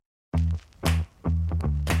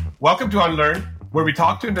Welcome to Unlearn, where we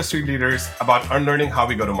talk to industry leaders about unlearning how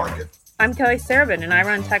we go to market. I'm Kelly Sarabin, and I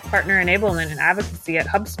run Tech Partner Enablement and Advocacy at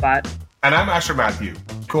HubSpot. And I'm Asher Matthew,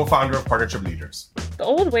 co-founder of Partnership Leaders. The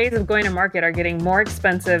old ways of going to market are getting more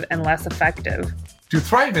expensive and less effective. To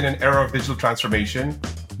thrive in an era of digital transformation,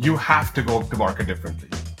 you have to go to market differently.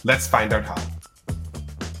 Let's find out how.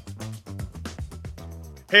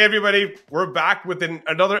 Hey, everybody. We're back with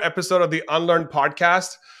another episode of the Unlearn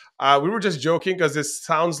Podcast. We were just joking because this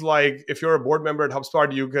sounds like if you're a board member at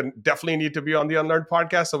HubSpot, you can definitely need to be on the Unlearn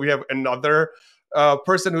Podcast. So we have another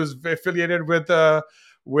person who's affiliated with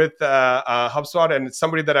HubSpot, and it's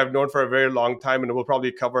somebody that I've known for a very long time, and we'll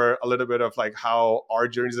probably cover a little bit of like how our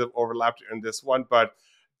journeys have overlapped in this one. But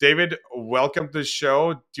David, welcome to the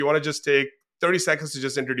show. Do you want to just take 30 seconds to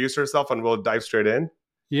just introduce yourself and we'll dive straight in?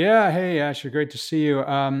 Yeah. Hey, Asher. Great to see you.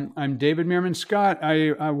 I'm David Meerman Scott.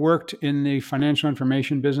 I worked in the financial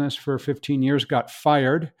information business for 15 years, got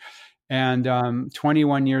fired, and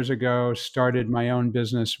 21 years ago started my own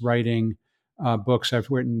business writing books. I've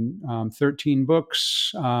written 13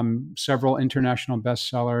 books, several international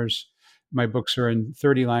bestsellers. My books are in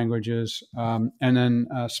 30 languages, and then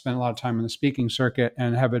spent a lot of time on the speaking circuit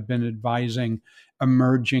and have been advising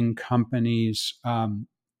emerging companies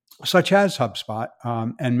such as HubSpot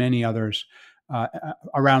and many others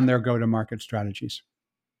around their go-to-market strategies.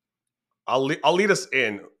 I'll lead us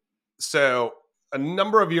in. So a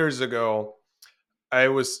number of years ago, I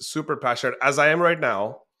was super passionate, as I am right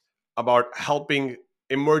now, about helping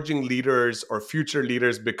emerging leaders or future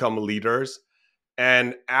leaders become leaders.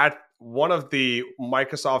 And at one of the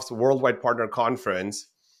Microsoft's Worldwide Partner Conference,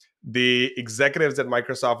 the executives at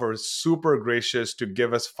Microsoft were super gracious to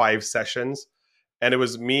give us 5 sessions. And it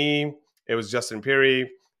was me, it was Justin Peary,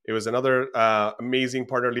 it was another amazing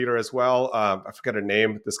partner leader as well. I forget her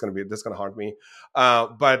name. This is gonna haunt me.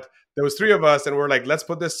 But there was 3 of us, and we're like, let's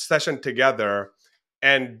put this session together.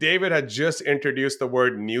 And David had just introduced the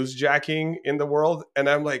word newsjacking in the world, and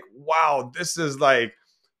I'm like, wow, this is like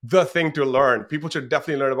the thing to learn. People should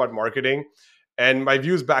definitely learn about marketing. And my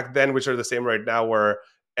views back then, which are the same right now, were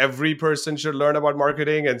every person should learn about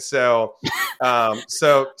marketing. And so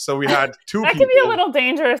so we had 2 that people. Can be a little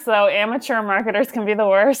dangerous, though. Amateur marketers can be the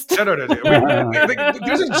worst. No.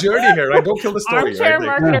 There's a journey here, right? Don't kill the story. Armchair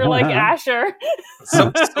right? marketer like Asher.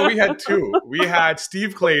 So we had 2. We had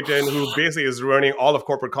Steve Clayton, who basically is running all of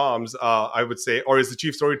corporate comms, I would say, or is the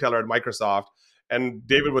chief storyteller at Microsoft. And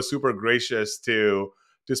David was super gracious to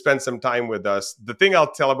spend some time with us. The thing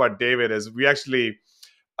I'll tell about David is we actually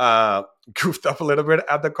goofed up a little bit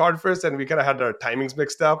at the conference, and we kind of had our timings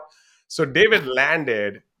mixed up. So David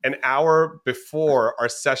landed an hour before our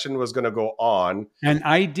session was going to go on, and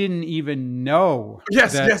I didn't even know.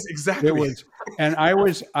 Yes, exactly. It was, and I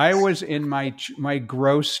was in my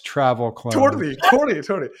gross travel clothes. Totally.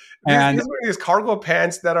 And he's wearing these cargo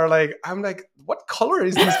pants that are like, I'm like, what color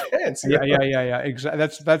is these pants? Yeah. Exactly.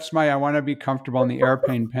 That's my I want to be comfortable in the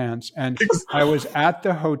airplane pants. And I was at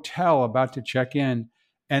the hotel about to check in.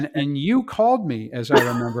 And you called me, as I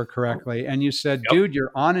remember correctly, and you said, dude,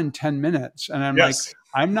 you're on in 10 minutes. And I'm like,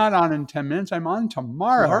 I'm not on in 10 minutes. I'm on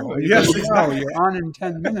tomorrow. Yes, exactly. You're on in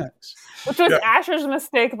 10 minutes. Which was Asher's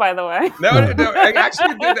mistake, by the way. No,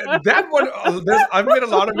 actually, that one, I've made a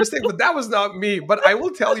lot of mistakes, but that was not me. But I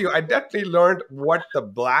will tell you, I definitely learned what the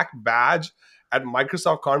black badge at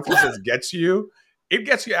Microsoft conferences gets you. It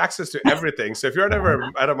gets you access to everything. So if you're ever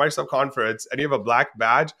at a Microsoft conference and you have a black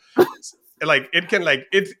badge, like it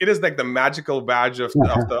is like the magical badge of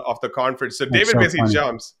the conference. So David basically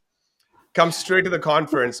comes straight to the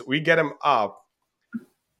conference. We get him up,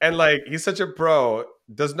 and like he's such a pro,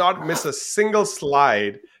 does not miss a single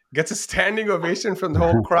slide, gets a standing ovation from the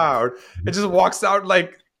whole crowd, and just walks out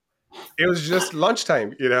like it was just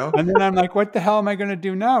lunchtime, you know? And then I'm like, what the hell am I going to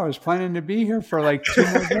do now? I was planning to be here for like 2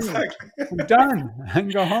 more days. Exactly. I'm done. I can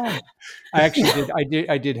go home. I actually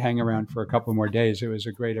did hang around for a couple more days. It was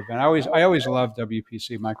a great event. I always loved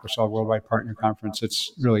WPC, Microsoft Worldwide Partner Conference.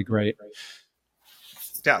 It's really great.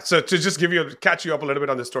 Yeah. So to just catch you up a little bit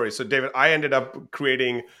on the story. So David, I ended up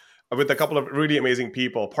creating with a couple of really amazing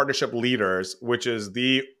people, Partnership Leaders, which is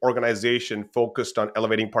the organization focused on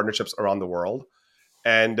elevating partnerships around the world.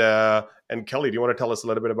 And Kelly, do you want to tell us a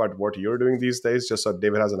little bit about what you're doing these days, just so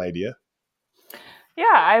David has an idea? Yeah,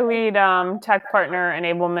 I lead tech partner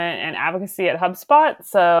enablement and advocacy at HubSpot.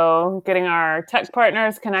 So getting our tech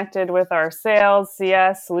partners connected with our sales,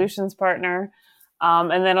 CS, solutions partner,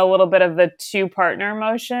 and then a little bit of the 2-partner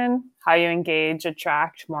motion, how you engage,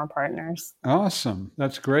 attract more partners. Awesome.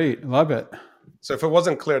 That's great. Love it. So if it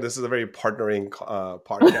wasn't clear, this is a very partnering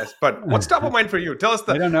podcast. But what's top of mind for you? Tell us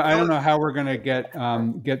I don't know how we're going to get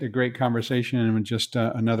the great conversation in just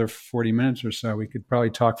another 40 minutes or so. We could probably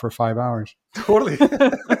talk for 5 hours. Totally.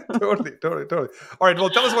 Totally. All right. Well,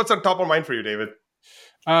 tell us what's on top of mind for you, David.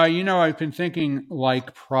 I've been thinking,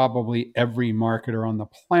 like probably every marketer on the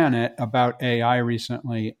planet, about AI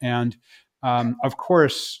recently. And of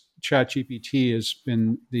course, ChatGPT has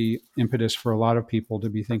been the impetus for a lot of people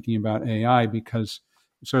to be thinking about AI, because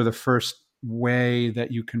it's sort of the first way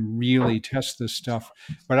that you can really test this stuff.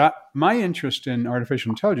 But my interest in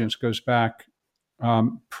artificial intelligence goes back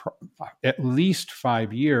at least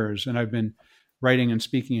 5 years, and I've been writing and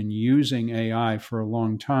speaking and using AI for a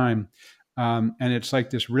long time. And it's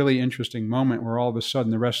like this really interesting moment where all of a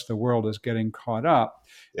sudden the rest of the world is getting caught up.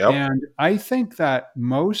 Yep. And I think that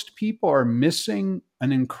most people are missing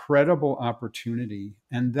an incredible opportunity,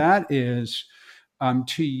 and that is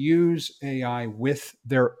to use AI with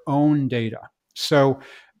their own data. So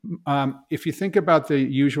if you think about the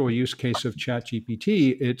usual use case of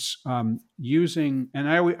ChatGPT, it's using, and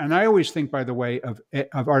I always think, by the way, of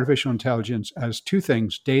artificial intelligence as two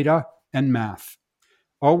things: data and math.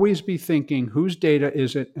 Always be thinking, whose data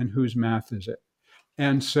is it and whose math is it?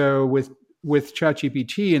 And so with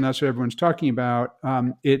ChatGPT, and that's what everyone's talking about,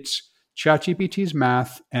 it's ChatGPT's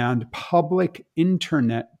math and public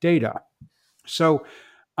internet data. So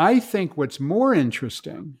I think what's more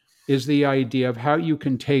interesting is the idea of how you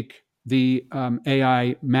can take the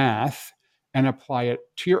AI math and apply it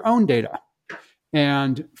to your own data,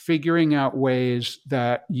 and figuring out ways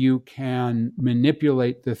that you can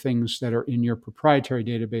manipulate the things that are in your proprietary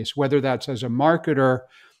database, whether that's as a marketer,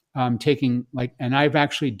 taking and I've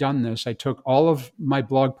actually done this. I took all of my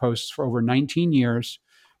blog posts for over 19 years,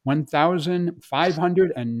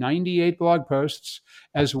 1,598 blog posts,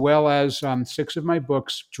 as well as 6 of my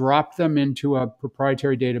books, dropped them into a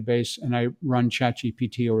proprietary database, and I run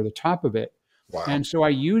ChatGPT over the top of it. Wow. And so I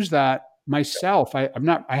use that myself. I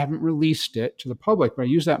haven't released it to the public, but I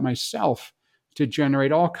use that myself to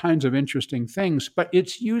generate all kinds of interesting things. But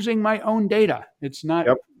it's using my own data. It's not.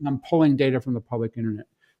 Yep. I'm pulling data from the public internet.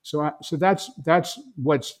 So that's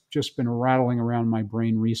what's just been rattling around my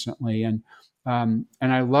brain recently. And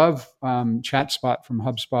I love ChatSpot from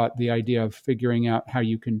HubSpot. The idea of figuring out how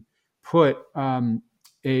you can put a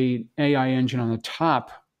AI engine on the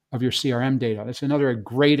top of your CRM data. That's another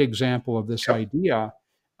great example of this idea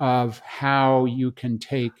of how you can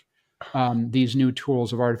take these new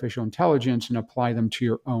tools of artificial intelligence and apply them to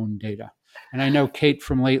your own data. And I know Kate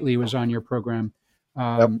from Lately was on your program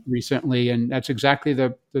recently, and that's exactly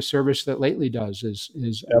the service that Lately does.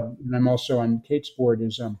 And I'm also on Kate's board.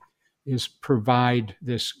 Is provide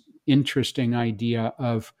this interesting idea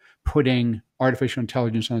of putting artificial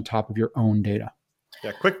intelligence on the top of your own data.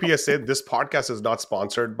 Yeah, quick PSA, this podcast is not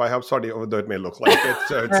sponsored by HubSpot, although it may look like it.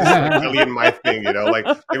 So it's just like really in my thing, like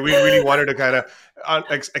we really wanted to kind of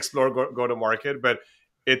explore go to market, but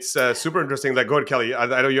it's super interesting. Like, go ahead, Kelly.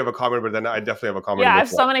 I know you have a comment, but then I definitely have a comment. Yeah, I have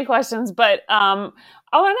so many questions, but I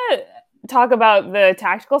want to talk about the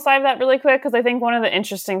tactical side of that really quick, because I think one of the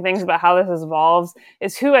interesting things about how this evolves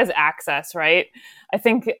is who has access, right? I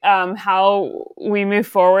think how we move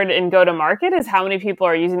forward and go to market is how many people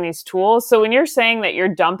are using these tools. So when you're saying that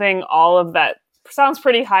you're dumping all of that, sounds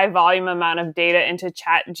pretty high volume amount of data into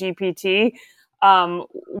ChatGPT,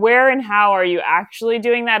 where and how are you actually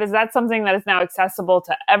doing that? Is that something that is now accessible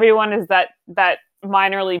to everyone? Is that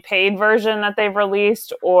minorly paid version that they've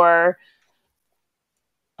released, or?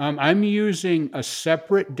 I'm using a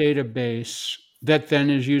separate database that then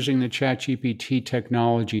is using the ChatGPT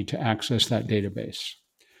technology to access that database.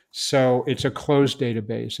 So it's a closed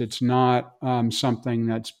database. It's not something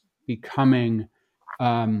that's becoming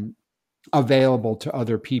available to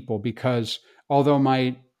other people, because although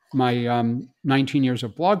my 19 years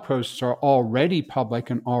of blog posts are already public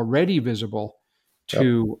and already visible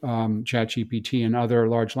to ChatGPT and other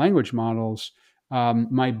large language models,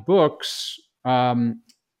 my books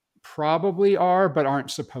probably are, but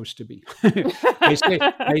aren't supposed to be.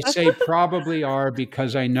 I say probably are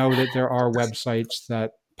because I know that there are websites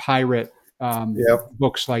that pirate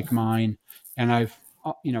books like mine, and I've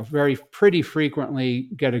pretty frequently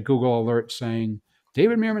get a Google alert saying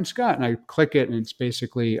David Meerman Scott, and I click it, and it's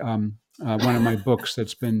basically one of my books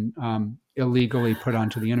that's been illegally put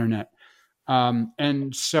onto the internet.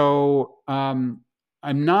 And so I'm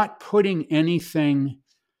not putting anything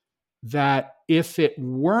that, if it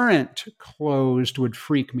weren't closed, would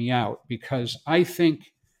freak me out, because I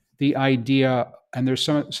think the idea, and there's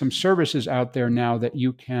some services out there now that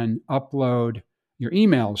you can upload your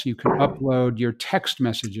emails, you can upload your text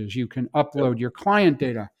messages, you can upload your client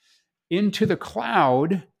data. into the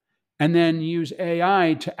cloud and then use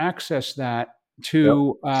AI to access that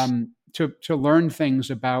to learn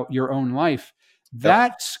things about your own life.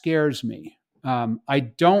 That scares me. I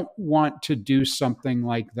don't want to do something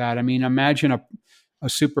like that. I mean, imagine a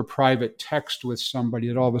super private text with somebody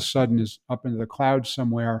that all of a sudden is up into the cloud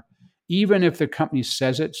somewhere. Even if the company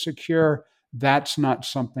says it's secure, that's not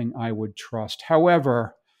something I would trust.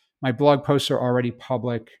 However, my blog posts are already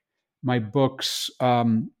public. My books,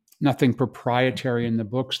 nothing proprietary in the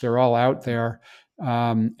books. They're all out there.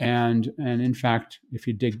 And in fact, if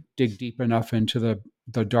you dig deep enough into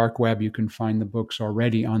the dark web, you can find the books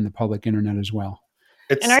already on the public internet as well.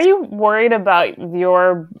 And are you worried about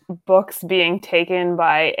your books being taken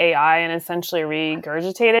by AI and essentially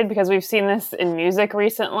regurgitated? Because we've seen this in music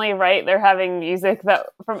recently, right? They're having music that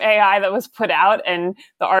from AI that was put out and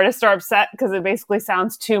the artists are upset because it basically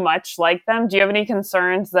sounds too much like them. Do you have any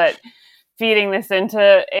concerns that feeding this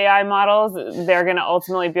into AI models, they're going to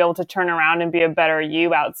ultimately be able to turn around and be a better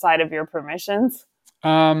you outside of your permissions?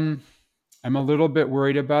 I'm a little bit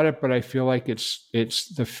worried about it, but I feel like it's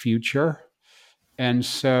the future. And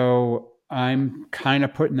so I'm kind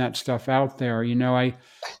of putting that stuff out there. You know,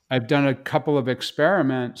 I've done a couple of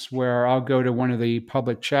experiments where I'll go to one of the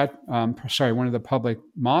public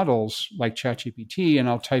models like ChatGPT, and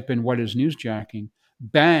I'll type in what is newsjacking.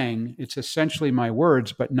 Bang, it's essentially my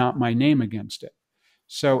words, but not my name against it.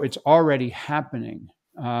 So it's already happening.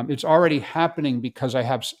 It's already happening because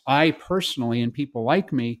I personally, and people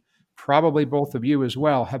like me, probably both of you as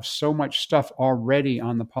well, have so much stuff already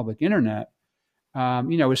on the public internet.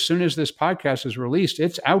 As soon as this podcast is released,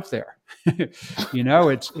 it's out there.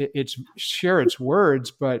 It's sure it's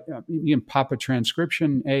words, but you can pop a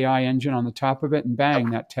transcription AI engine on the top of it, and bang,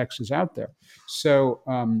 that text is out there. So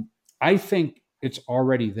I think it's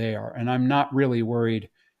already there, and I'm not really worried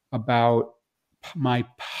about my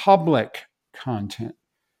public content.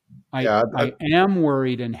 I am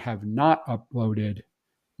worried and have not uploaded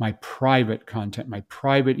my private content, my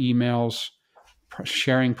private emails,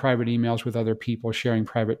 sharing private emails with other people, sharing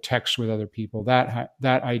private texts with other people. That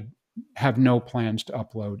I have no plans to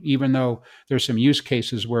upload, even though there's some use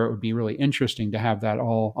cases where it would be really interesting to have that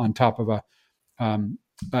all on top of an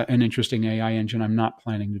interesting AI engine. I'm not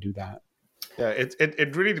planning to do that. Yeah,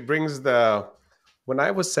 it really brings when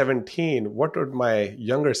I was 17, what would my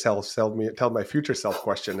younger self tell my future self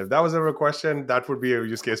question? If that was ever a question, that would be a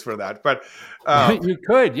use case for that. But you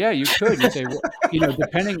could. You say,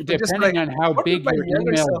 depending on how big your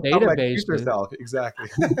email database is.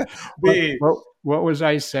 Exactly. What was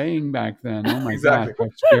I saying back then? Oh my God, how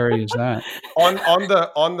scary is that?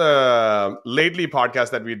 On the lately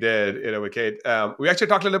podcast that we did, with Kate, we actually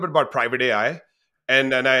talked a little bit about private AI,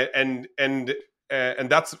 and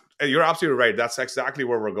that's, you're absolutely right. That's exactly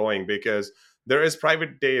where we're going, because there is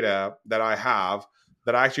private data that I have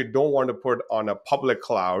that I actually don't want to put on a public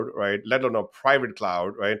cloud, right? Let alone a private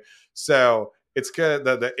cloud, right? So it's good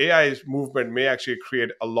that the AI movement may actually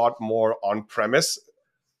create a lot more on-premise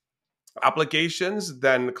applications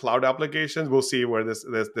than cloud applications. We'll see where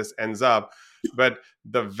this ends up, but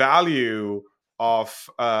the value of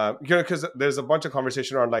because there's a bunch of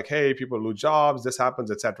conversation around like, hey, people lose jobs, this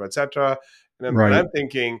happens, et cetera, et cetera. And I'm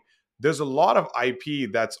thinking there's a lot of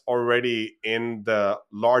IP that's already in the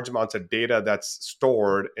large amounts of data that's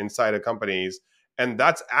stored inside of companies, and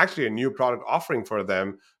that's actually a new product offering for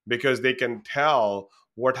them, because they can tell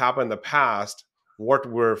what happened in the past, what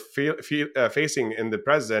we're facing in the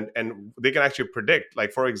present, and they can actually predict.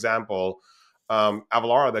 Like, for example,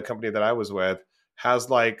 Avalara, the company that I was with,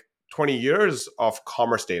 has like 20 years of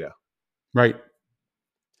commerce data. Right.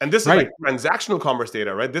 And this is like transactional commerce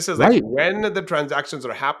data, right? This is like when the transactions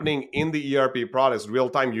are happening in the ERP products, real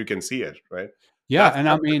time, you can see it, right? Yeah. And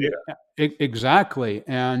I mean, exactly.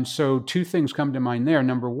 And so two things come to mind there.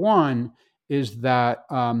 Number one is that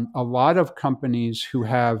a lot of companies who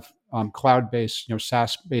have cloud-based,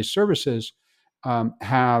 SaaS-based services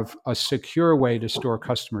have a secure way to store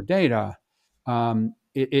customer data.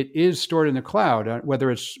 It is stored in the cloud,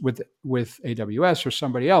 whether it's with AWS or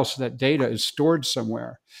somebody else. That data is stored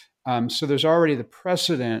somewhere. So there's already the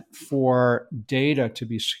precedent for data to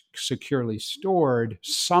be securely stored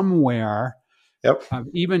somewhere. Yep.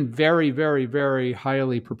 Even very, very, very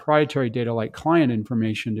highly proprietary data like client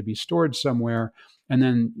information to be stored somewhere and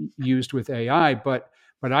then used with AI. But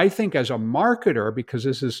I think as a marketer, because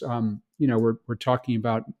this is, we're talking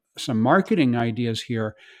about some marketing ideas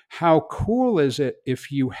here. How cool is it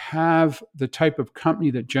if you have the type of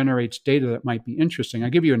company that generates data that might be interesting? I'll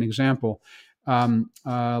give you an example.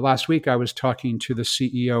 Last week, I was talking to the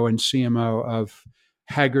CEO and CMO of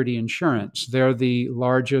Hagerty Insurance. They're the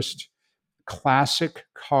largest classic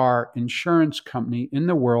car insurance company in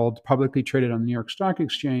the world, publicly traded on the New York Stock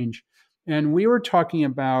Exchange. And we were talking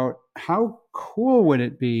about how cool would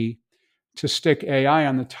it be to stick AI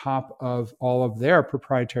on the top of all of their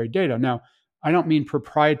proprietary data. Now, I don't mean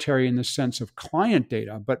proprietary in the sense of client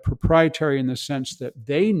data, but proprietary in the sense that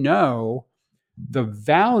they know the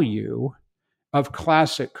value of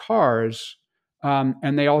classic cars,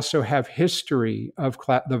 and they also have history of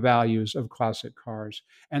the values of classic cars.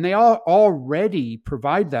 And they all already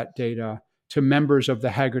provide that data to members of the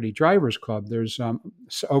Haggerty Drivers Club. There's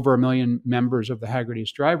over 1 million members of the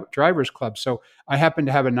Haggerty's Drivers Club. So I happen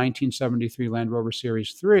to have a 1973 Land Rover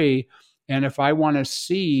Series 3. And if I want to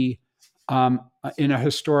see in a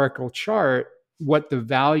historical chart what the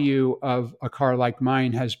value of a car like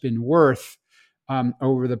mine has been worth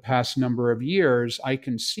over the past number of years, I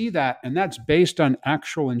can see that. And that's based on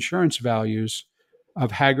actual insurance values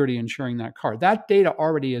of Haggerty insuring that car. That data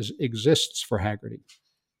already exists for Haggerty.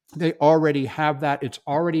 They already have that. It's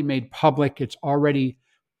already made public. It's already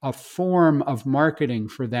a form of marketing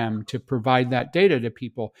for them to provide that data to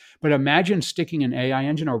people. But imagine sticking an AI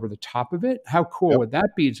engine over the top of it. How cool would that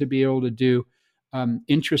be to be able to do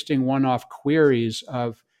interesting one-off queries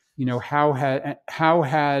of, how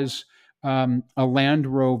has a Land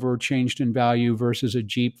Rover changed in value versus a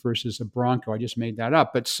Jeep versus a Bronco? I just made that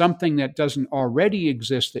up, but something that doesn't already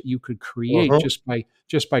exist that you could create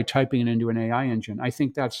just by typing it into an AI engine. I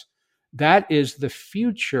think that is the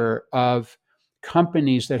future of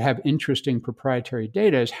companies that have interesting proprietary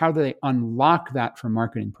data, is how do they unlock that for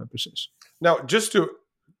marketing purposes. Now, just to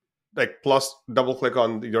plus double click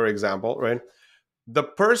on your example, right? The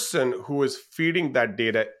person who is feeding that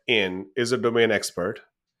data in is a domain expert.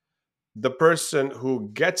 The person who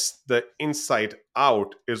gets the insight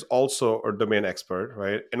out is also a domain expert,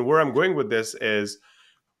 right? And where I'm going with this is,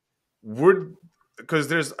 because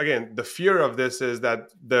there's, again, the fear of this is that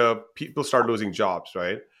the people start losing jobs,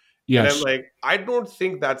 right? Yes. And I'm like, I don't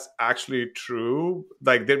think that's actually true.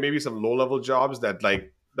 Like, there may be some low-level jobs that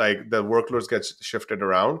like the workloads get shifted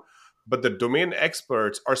around, but the domain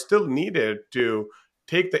experts are still needed to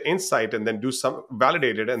take the insight and then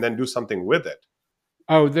validate it and then do something with it.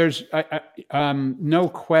 Oh, there's no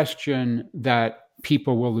question that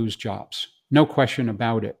people will lose jobs. No question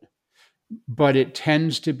about it. But it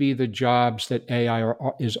tends to be the jobs that AI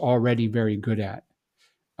is already very good at.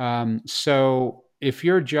 So if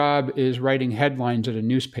your job is writing headlines at a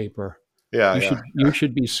newspaper, you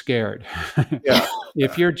should be scared.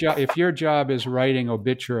 If your job is writing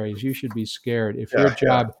obituaries, you should be scared. If your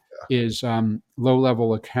job is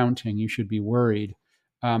low-level accounting, you should be worried.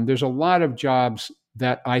 There's a lot of jobs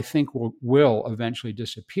that I think will eventually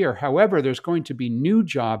disappear. However, there's going to be new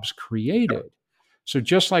jobs created. So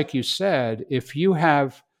just like you said, if you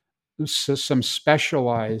have some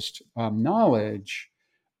specialized knowledge,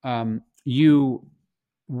 you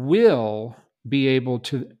will be able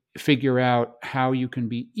to figure out how you can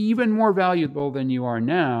be even more valuable than you are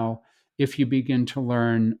now if you begin to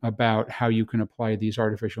learn about how you can apply these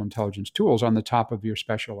artificial intelligence tools on the top of your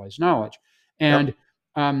specialized knowledge. And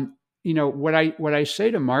what I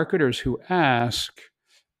say to marketers who ask,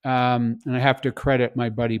 and I have to credit my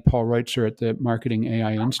buddy Paul Reutzer at the Marketing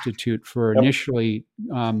AI Institute for initially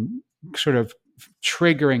sort of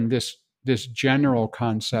triggering this general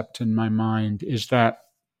concept in my mind, is that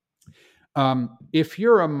if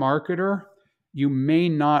you're a marketer, you may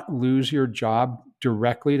not lose your job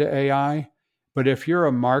directly to AI, but if you're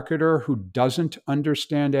a marketer who doesn't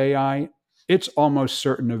understand AI, it's almost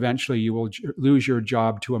certain eventually you will lose your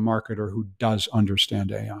job to a marketer who does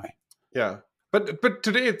understand AI. Yeah. But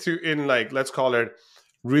today, in let's call it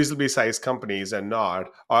reasonably sized companies and not,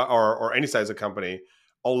 or any size of company,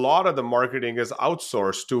 a lot of the marketing is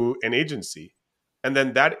outsourced to an agency. And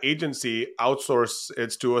then that agency outsources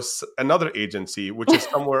it to another agency, which is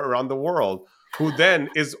somewhere around the world, who then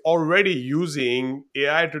is already using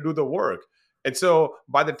AI to do the work. And so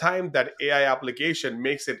by the time that AI application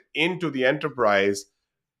makes it into the enterprise,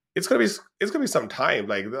 it's gonna be some time.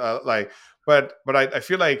 But I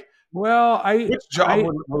feel like, which job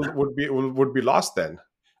would be lost then?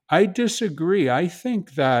 I disagree. I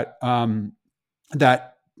think that that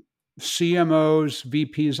CMOs,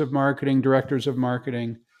 VPs of marketing, directors of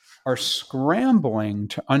marketing are scrambling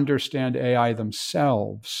to understand AI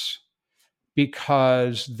themselves,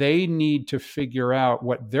 because they need to figure out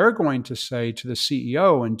what they're going to say to the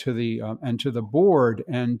CEO and to the board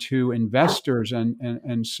and to investors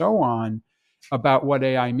and so on about what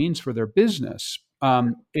AI means for their business.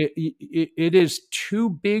 It is too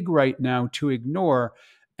big right now to ignore.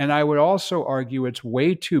 And I would also argue it's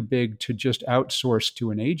way too big to just outsource to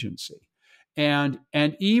an agency. And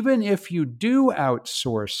even if you do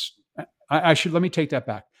outsource, let me take that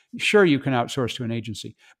back. Sure, you can outsource to an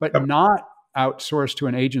agency, but Yep. not outsource to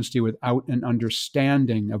an agency without an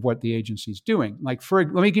understanding of what the agency's doing.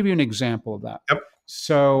 Let me give you an example of that. Yep.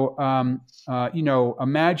 So,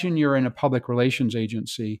 imagine you're in a public relations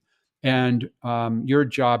agency, and your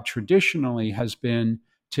job traditionally has been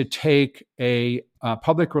to take a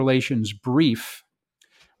public relations brief,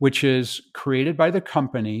 which is created by the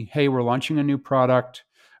company. Hey, we're launching a new product.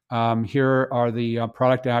 Here are the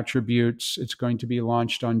product attributes. It's going to be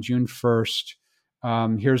launched on June 1st.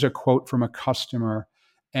 Here's a quote from a customer.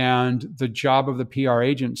 And the job of the PR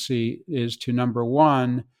agency is to, number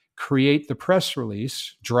one, create the press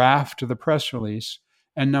release, draft the press release,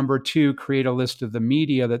 and number two, create a list of the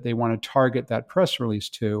media that they want to target that press release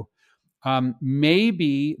to.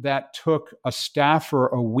 Maybe that took a staffer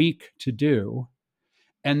a week to do.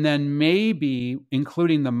 And then maybe,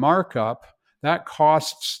 including the markup, that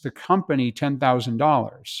costs the company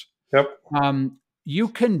 $10,000. Yep. You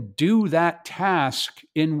can do that task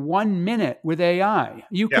in 1 minute with AI.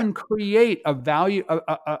 You can create a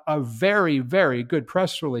very, very good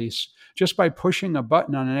press release just by pushing a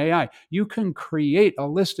button on an AI. You can create a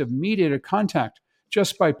list of media to contact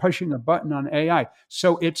just by pushing a button on AI.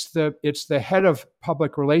 So it's the head of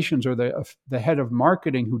public relations or the head of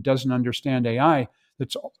marketing who doesn't understand AI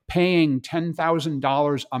that's paying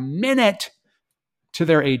 $10,000 a minute to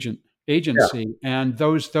their agency, and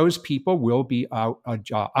those people will be out a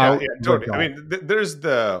job. Totally. I mean, there's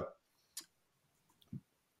the.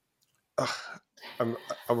 I'm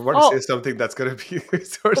about to say something that's going to be.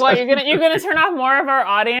 What, you're gonna turn off more of our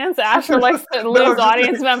audience? Asher likes to lose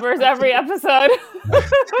audience members every episode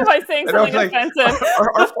by saying something offensive.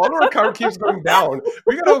 Our follower count keeps going down.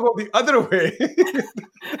 We gotta go the other way.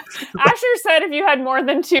 Asher said if you had more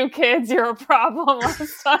than 2 kids, you're a problem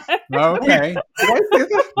last time. Okay,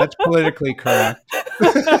 that's politically correct.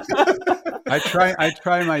 I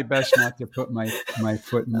try my best not to put my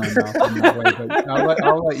foot in my mouth in that way, but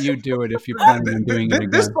I'll let you do it if you plan on doing it again.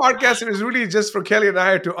 This podcast is really just for Kelly and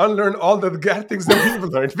I to unlearn all the bad things that we've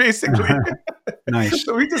learned, basically. Nice.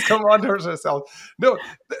 So we just come on to ourselves. No,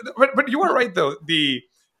 but you are right though.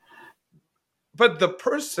 But the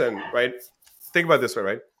person, right? Think about it this way,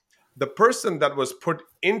 right? The person that was put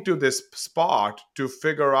into this spot to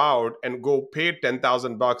figure out and go pay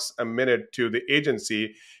 $10,000 a minute to the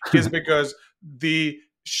agency is because the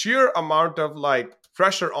sheer amount of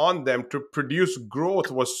pressure on them to produce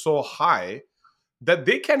growth was so high that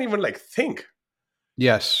they can't even think.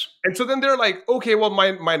 Yes. And so then they're like, okay, well,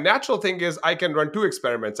 my natural thing is I can run 2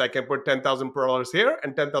 experiments. I can put $10,000 here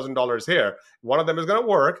and $10,000 here. One of them is going to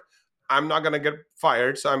work. I'm not going to get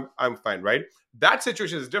fired, so I'm fine, right? That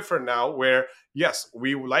situation is different now where, yes,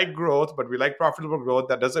 we like growth, but we like profitable growth.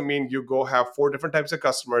 That doesn't mean you go have 4 different types of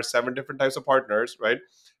customers, 7 different types of partners, right?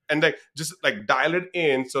 And just dial it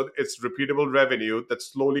in so it's repeatable revenue that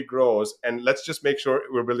slowly grows. And let's just make sure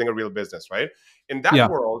we're building a real business, right? In that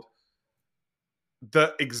world,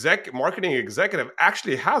 the marketing executive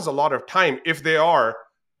actually has a lot of time if they are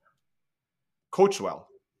coached well,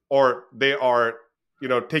 or they are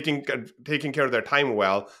taking care of their time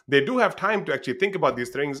well. They do have time to actually think about these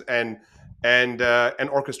things and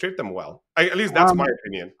orchestrate them well. At least that's my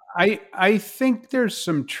opinion. I think there's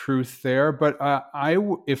some truth there, but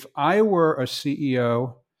if I were a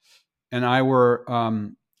CEO and I were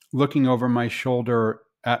looking over my shoulder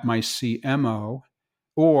at my CMO,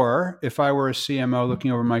 or if I were a CMO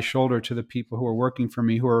looking over my shoulder to the people who are working for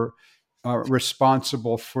me, who are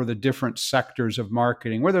responsible for the different sectors of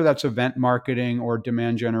marketing, whether that's event marketing or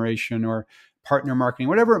demand generation or partner marketing,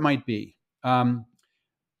 whatever it might be,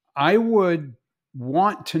 I would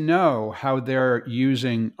want to know how they're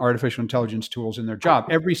using artificial intelligence tools in their job,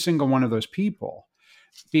 every single one of those people,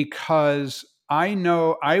 because I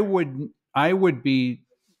know I would be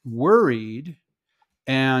worried,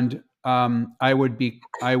 and I would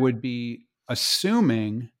be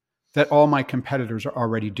assuming that all my competitors are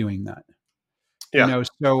already doing that. Yeah.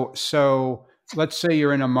 So let's say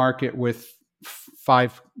you're in a market with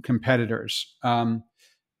 5 competitors.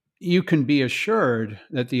 You can be assured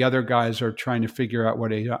that the other guys are trying to figure out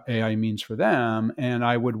what AI means for them. And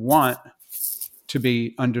I would want to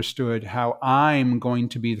be understood how I'm going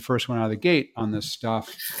to be the first one out of the gate on this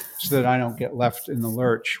stuff, so that I don't get left in the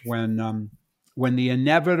lurch when the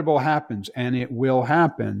inevitable happens, and it will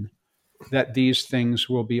happen, that these things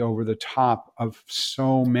will be over the top of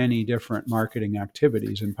so many different marketing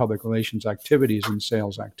activities and public relations activities and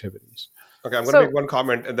sales activities. Okay, I'm going to So make one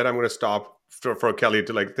comment and then I'm going to stop for Kelly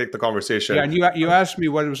to like take the Yeah, conversation. and you asked me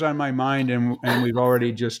what was on my mind, and we've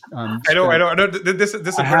already just I know, I spent know, I know. This is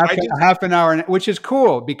a great. half an hour, which is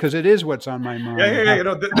cool because it is what's on my Yeah, mind. yeah,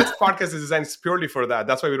 yeah. This podcast is designed purely for that.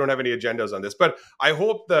 That's why we don't have any agendas on this. But I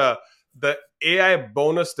hope the AI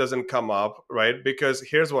bonus doesn't come up, right? Because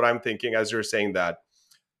here's what I'm thinking as you're saying that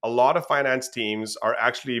a lot of finance teams are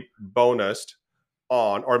actually bonused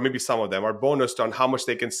on, or maybe some of them are bonused on how much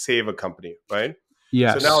they can save a company, right?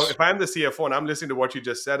 So now Yes. if I'm the CFO and I'm listening to what you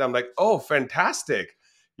just said, I'm like, oh, fantastic.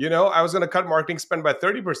 I was going to cut marketing spend by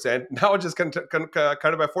 30%. Now I just cut it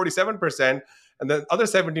by 47%. And then other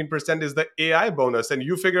 17% is the AI bonus. And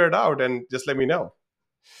you figure it out and just let me know.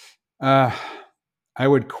 I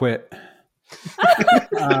would quit.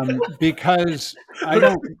 Because I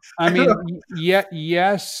don't, I mean,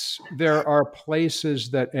 yes, there are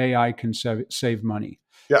places that AI can save money.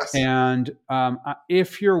 Yes. And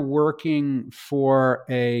if you're working for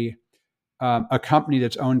a company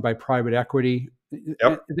that's owned by private equity,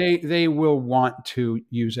 Yep. they will want to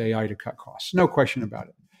use AI to cut costs, no question about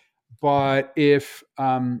it. But if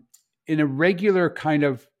in a regular kind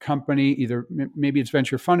of company, either maybe it's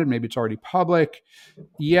venture funded, maybe it's already public,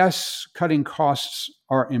 yes, cutting costs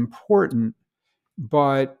are important,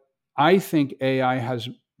 but I think AI has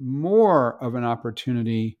more of an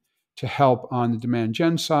opportunity to help on the demand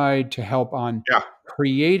gen side, to help on Yeah.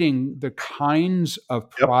 creating the kinds of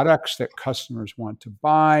Yep. products that customers want to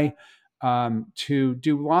buy, to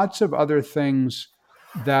do lots of other things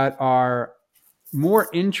that are more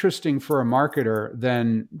interesting for a marketer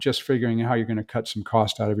than just figuring out how you're going to cut some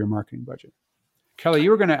cost out of your marketing budget. Kelly,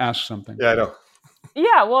 you were going to ask something. Yeah, I know.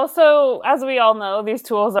 yeah, well, so as we all know, these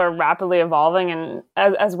tools are rapidly evolving, and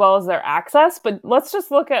as well as their access. But let's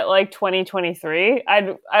just look at like 2023.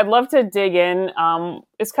 I'd love to dig in.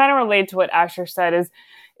 It's kind of related to what Asher said. Is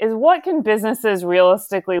what can businesses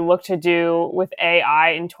realistically look to do with AI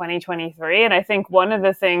in 2023? And I think one of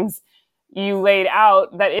the things you laid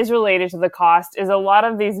out that is related to the cost is a lot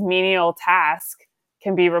of these menial tasks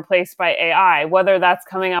can be replaced by AI, whether that's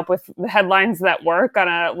coming up with the headlines that work on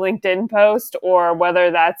a LinkedIn post, or whether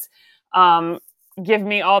that's give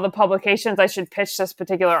me all the publications I should pitch this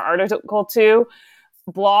particular article to.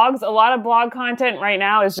 Blogs, a lot of blog content right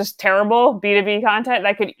now is just terrible, B2B content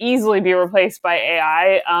that could easily be replaced by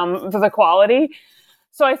AI for the quality.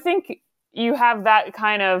 So I think you have that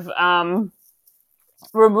kind of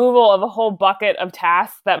removal of a whole bucket of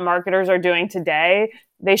tasks that marketers are doing today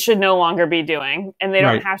they should no longer be doing, and they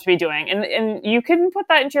don't have to be doing. And you can put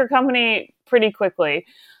that into your company pretty quickly.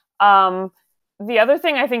 The other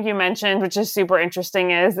thing I think you mentioned, which is super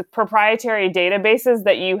interesting, is proprietary databases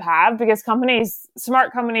that you have, because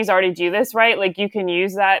smart companies already do this, right? Like you can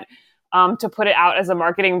use that to put it out as a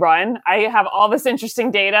marketing run. I have all this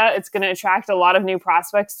interesting data. It's going to attract a lot of new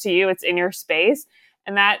prospects to you. It's in your space.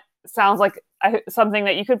 And that sounds like something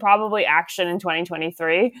that you could probably action in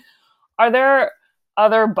 2023. Are there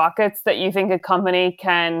other buckets that you think a company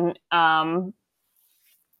can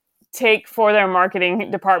take for their marketing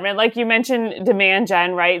department? Like you mentioned demand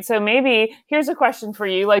gen, right? So maybe here's a question for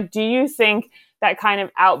you. Like, do you think that kind of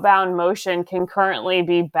outbound motion can currently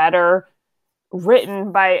be better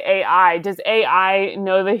written by AI? Does AI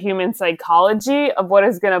know the human psychology of what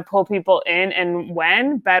is going to pull people in and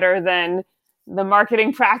when better than the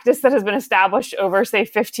marketing practice that has been established over, say,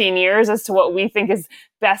 15 years as to what we think is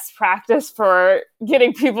best practice for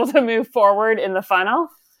getting people to move forward in the funnel?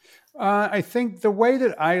 I think the way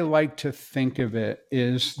that I like to think of it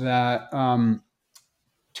is that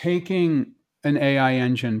taking an AI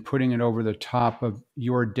engine, putting it over the top of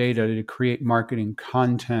your data to create marketing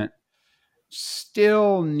content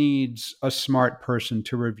still needs a smart person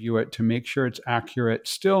to review it, to make sure it's accurate,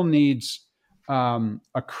 still needs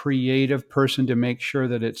a creative person to make sure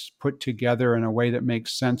that it's put together in a way that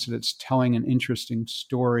makes sense, that it's telling an interesting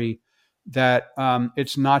story, that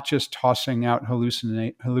it's not just tossing out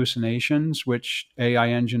hallucinations, which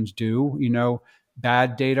AI engines do,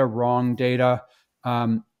 bad data, wrong data.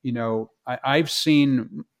 I've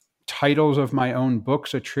seen titles of my own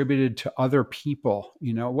books attributed to other people.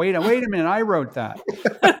 Wait a minute, I wrote that.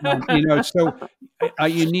 So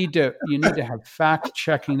you need to have fact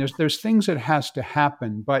checking. There's things that has to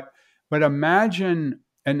happen, but imagine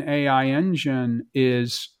an AI engine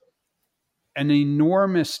is an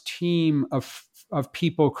enormous team of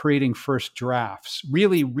people creating first drafts,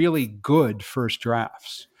 really, really good first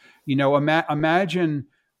drafts. Imagine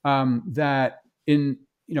that in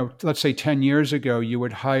let's say 10 years ago, you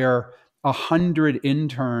would hire 100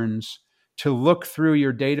 interns to look through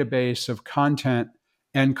your database of content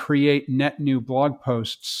and create net new blog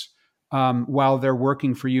posts while they're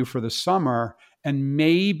working for you for the summer. And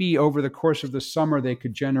maybe over the course of the summer, they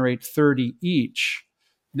could generate 30 each.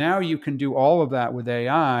 Now you can do all of that with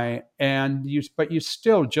AI, but you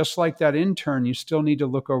still, just like that intern, you still need to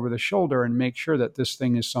look over the shoulder and make sure that this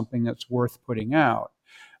thing is something that's worth putting out.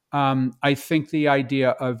 I think the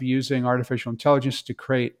idea of using artificial intelligence to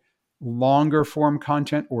create longer form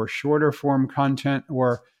content or shorter form content,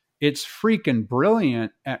 or it's freaking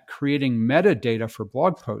brilliant at creating metadata for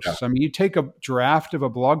blog posts. Yeah. I mean, you take a draft of a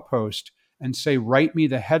blog post and say, write me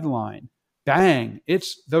the headline. Bang,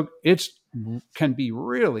 it's can be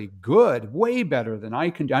really good, way better than I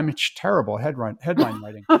can do. I'm terrible at headline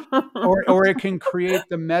writing. Or it can create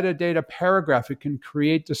the metadata paragraph. It can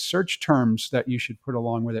create the search terms that you should put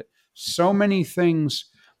along with it. So many things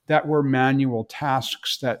that were manual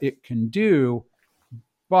tasks that it can do,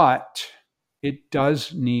 but it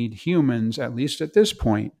does need humans, at least at this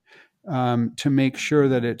point, to make sure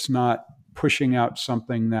that it's not pushing out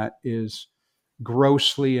something that is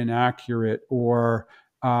grossly inaccurate or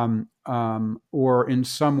in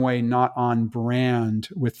some way not on brand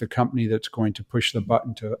with the company that's going to push the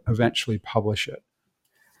button to eventually publish it.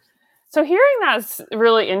 So hearing that's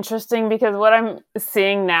really interesting, because what I'm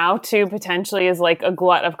seeing now too potentially is like a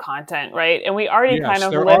glut of content, right? And we already kind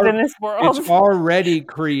of live in this world. It's already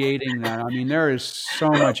creating that. I mean, there is so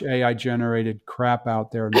much AI generated crap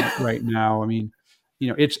out there right now. I mean,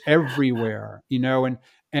 it's everywhere,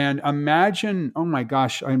 and imagine, oh my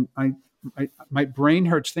gosh, my brain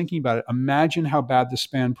hurts thinking about it. Imagine how bad the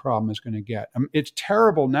spam problem is going to get. It's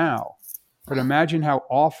terrible now. But imagine how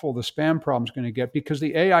awful the spam problem is going to get, because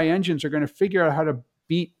the AI engines are going to figure out how to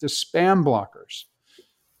beat the spam blockers.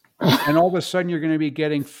 And all of a sudden, you're going to be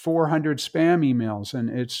getting 400 spam emails, and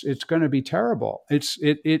it's going to be terrible. It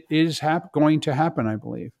is going to happen, I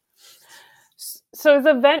believe. So is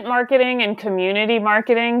event marketing and community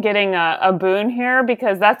marketing getting a boon here?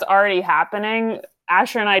 Because that's already happening.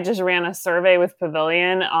 Asher and I just ran a survey with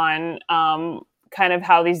Pavilion on kind of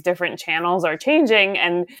how these different channels are changing,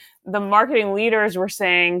 and the marketing leaders were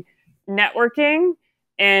saying networking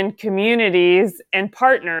and communities and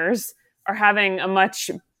partners are having a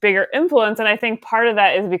much bigger influence. And I think part of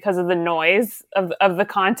that is because of the noise of the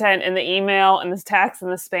content and the email and the text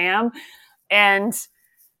and the spam. And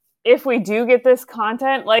if we do get this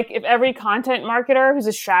content, like if every content marketer who's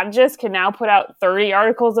a strategist can now put out 30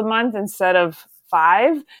 articles a month instead of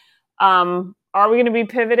 5, are we going to be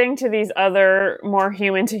pivoting to these other more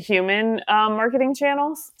human-to-human marketing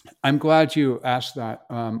channels? I'm glad you asked that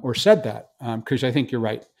or said that, because I think you're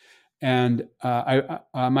right. And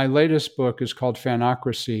my latest book is called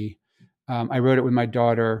Fanocracy. I wrote it with my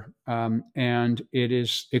daughter, and it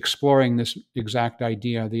is exploring this exact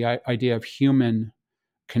idea, the idea of human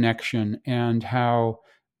connection, and how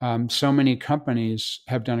so many companies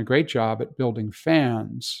have done a great job at building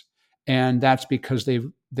fans. And that's because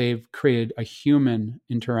they've created a human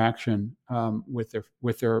interaction with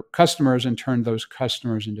their customers and turned those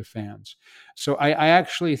customers into fans. So I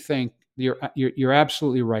actually think you're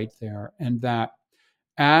absolutely right there, and that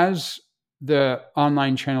as the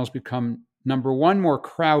online channels become, number one, more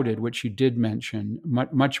crowded, which you did mention,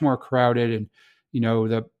 much more crowded, and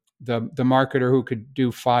the marketer who could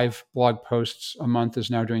do 5 blog posts a month is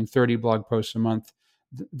now doing 30 blog posts a month.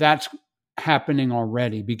 That's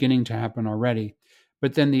beginning to happen already.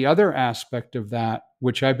 But then the other aspect of that,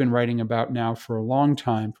 which I've been writing about now for a long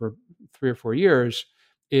time, for 3 or 4 years,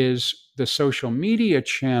 is the social media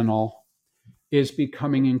channel is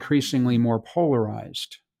becoming increasingly more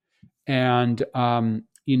polarized. And,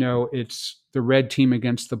 it's the red team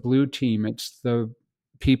against the blue team. It's the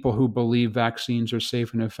people who believe vaccines are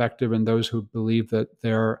safe and effective, and those who believe that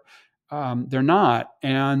they're not.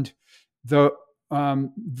 And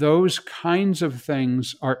those kinds of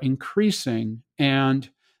things are increasing, and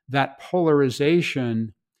that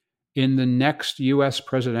polarization in the next U.S.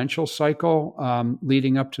 presidential cycle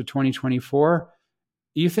leading up to 2024,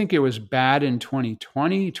 you think it was bad in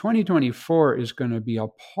 2020? 2024 is going to be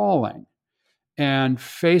appalling. And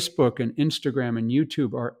Facebook and Instagram and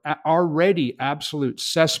YouTube are already absolute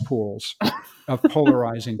cesspools of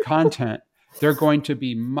polarizing content. They're going to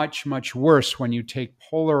be much, much worse when you take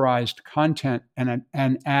polarized content and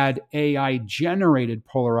add AI-generated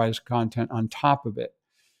polarized content on top of it.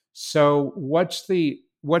 So what's the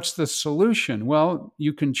solution? Well,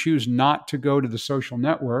 you can choose not to go to the social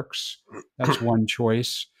networks. That's one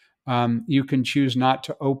choice. You can choose not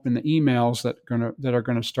to open the emails that are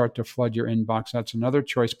gonna start to flood your inbox. That's another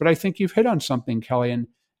choice. But I think you've hit on something, Kelly,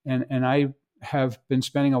 and I have been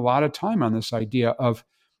spending a lot of time on this idea of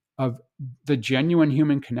the genuine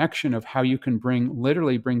human connection, of how you can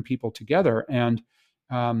literally bring people together. And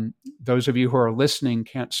those of you who are listening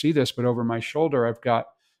can't see this, but over my shoulder, I've got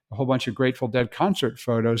a whole bunch of Grateful Dead concert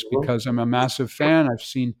photos because I'm a massive fan. I've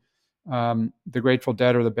seen the Grateful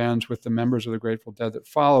Dead or the bands with the members of the Grateful Dead that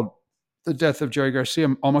followed the death of Jerry Garcia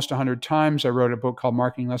almost 100 times. I wrote a book called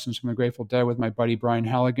Marking Lessons from the Grateful Dead with my buddy Brian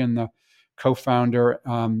Halligan, the co-founder,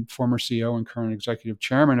 former CEO and current executive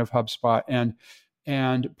chairman of HubSpot.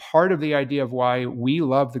 And part of the idea of why we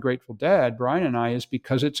love the Grateful Dead, Brian and I, is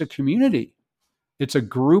because it's a community. It's a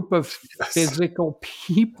group of physical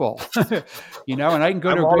people, and I can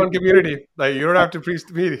go to a community. Like, you don't have to preach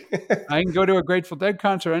to me. I can go to a Grateful Dead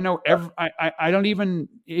concert. I know I don't even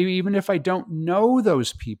if I don't know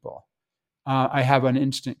those people, I have an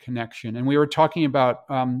instant connection. And we were talking about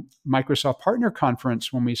Microsoft Partner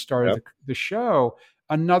Conference when we started the show.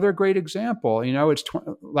 Another great example, it's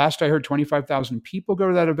last I heard 25,000 people go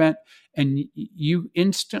to that event, and you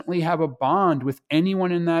instantly have a bond with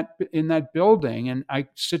anyone in that building. And I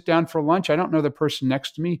sit down for lunch. I don't know the person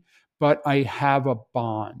next to me, but I have a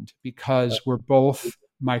bond because we're both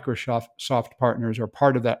Microsoft partners or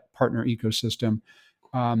part of that partner ecosystem.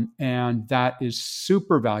 And that is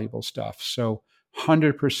super valuable stuff. So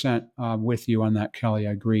 100% with you on that, Kelly.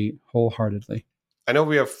 I agree wholeheartedly. I know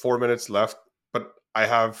we have 4 minutes left, but I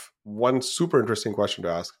have one super interesting question to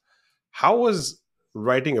ask. How was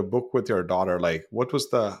writing a book with your daughter? Like, what was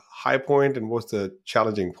the high point and what's the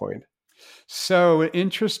challenging point? So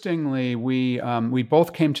interestingly, we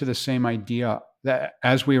both came to the same idea that,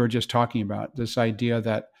 as we were just talking about, this idea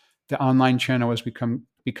that the online channel was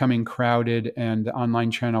becoming crowded and the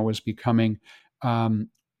online channel was becoming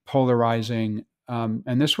polarizing.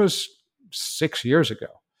 And this was 6 years ago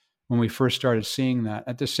when we first started seeing that.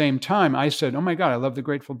 At the same time, I said, oh my God, I love the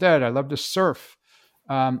Grateful Dead. I love to surf.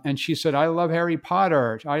 And she said, I love Harry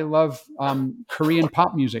Potter. I love Korean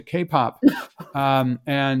pop music, K-pop.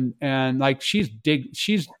 And like she's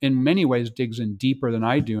in many ways digs in deeper than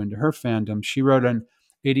I do into her fandom. She wrote an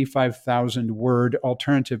 85,000 word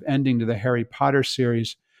alternative ending to the Harry Potter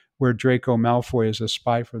series where Draco Malfoy is a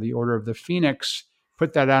spy for the Order of the Phoenix.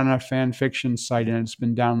 Put that out on a fan fiction site, and it's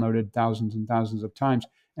been downloaded thousands and thousands of times.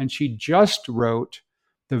 And she just wrote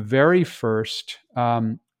the very first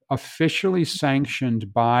officially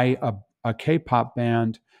sanctioned by a K-pop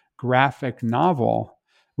band graphic novel,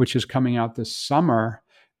 which is coming out this summer.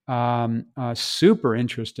 Super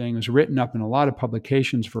interesting. It was written up in a lot of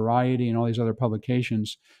publications, Variety and all these other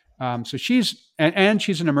publications. So she's an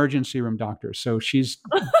emergency room doctor. So she's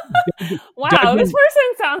wow, this person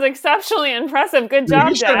sounds exceptionally impressive. Good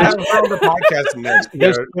job, Dad. Have her on the podcast next.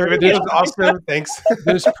 This was awesome. Thanks.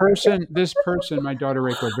 This person, my daughter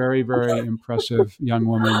Reiko, very, very impressive young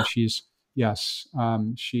woman. She is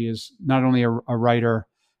not only a writer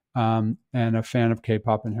and a fan of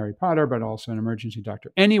K-pop and Harry Potter, but also an emergency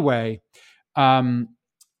doctor. Anyway,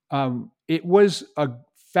 it was a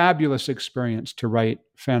fabulous experience to write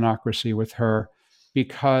Fanocracy with her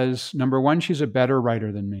because, number one, she's a better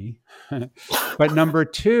writer than me. But number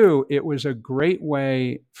two, it was a great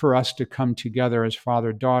way for us to come together as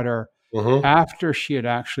father-daughter after she had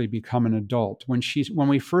actually become an adult. When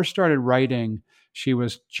we first started writing, she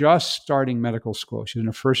was just starting medical school. She was in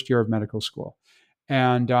her first year of medical school.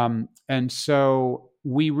 And so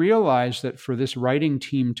we realized that for this writing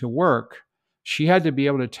team to work, she had to be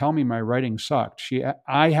able to tell me my writing sucked.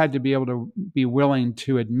 I had to be able to be willing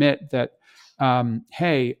to admit that,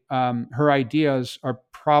 her ideas are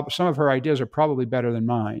some of her ideas are probably better than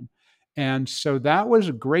mine. And so that was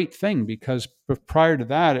a great thing because prior to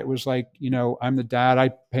that, it was like, I'm the dad,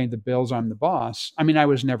 I pay the bills, I'm the boss. I mean, I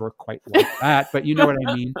was never quite like that, but you know what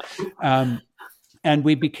I mean? And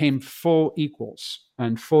we became full equals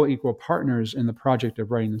and full equal partners in the project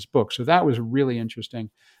of writing this book. So that was really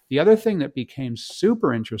interesting. The other thing that became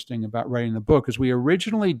super interesting about writing the book is we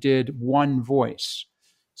originally did one voice.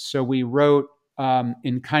 So we wrote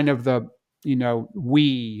in kind of the,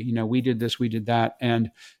 we did this, we did that.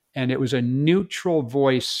 And it was a neutral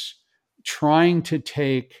voice trying to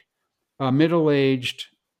take a middle-aged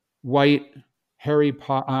white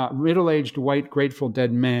Grateful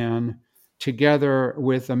Dead man together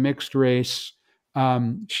with a mixed race,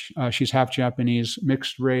 she's half Japanese,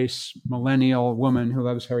 mixed race, millennial woman who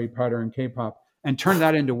loves Harry Potter and K-pop, and turn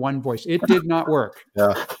that into one voice. It did not work.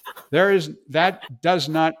 Yeah. That does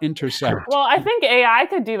not intersect. Well, I think AI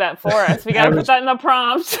could do that for us. We got to put that in the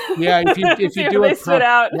prompt. Yeah, if you do a spit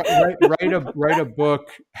out. write a book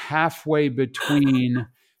halfway between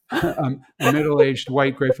a middle-aged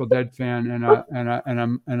white Grateful Dead fan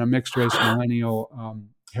and a mixed race millennial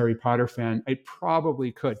Harry Potter fan, it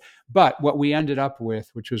probably could. But what we ended up with,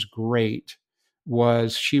 which was great,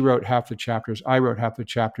 was she wrote half the chapters, I wrote half the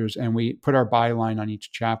chapters, and we put our byline on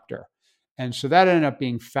each chapter. And so that ended up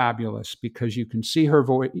being fabulous because you can see her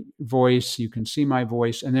voice, you can see my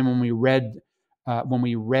voice. And then when we read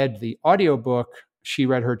the audiobook, she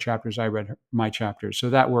read her chapters, I read my chapters. So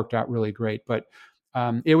that worked out really great. But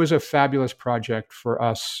it was a fabulous project for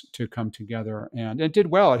us to come together, and it did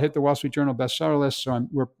well. It hit the Wall Street Journal bestseller list. So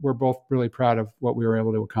we're both really proud of what we were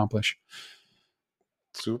able to accomplish.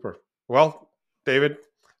 Super. Well, David,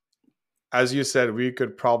 as you said, we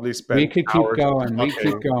could probably spend We could keep going.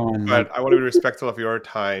 But I want to be respectful of your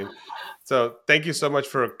time. So thank you so much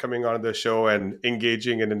for coming on the show and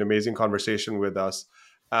engaging in an amazing conversation with us.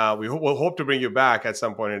 We'll hope to bring you back at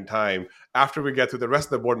some point in time after we get to the rest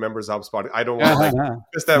of the board members of HubSpot. I don't want to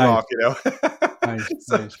piss them off, Nice.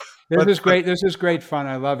 This is great fun.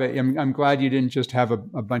 I love it. I'm glad you didn't just have a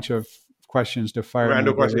bunch of questions to fire.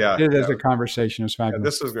 Random questions, yeah. It is a conversation. It's fabulous. Yeah,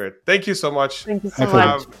 this was great. Thank you so much. Thank you so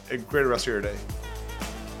much. Have a great rest of your day.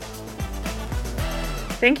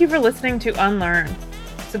 Thank you for listening to Unlearn.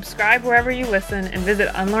 Subscribe wherever you listen and visit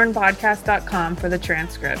unlearnpodcast.com for the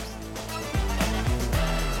transcripts.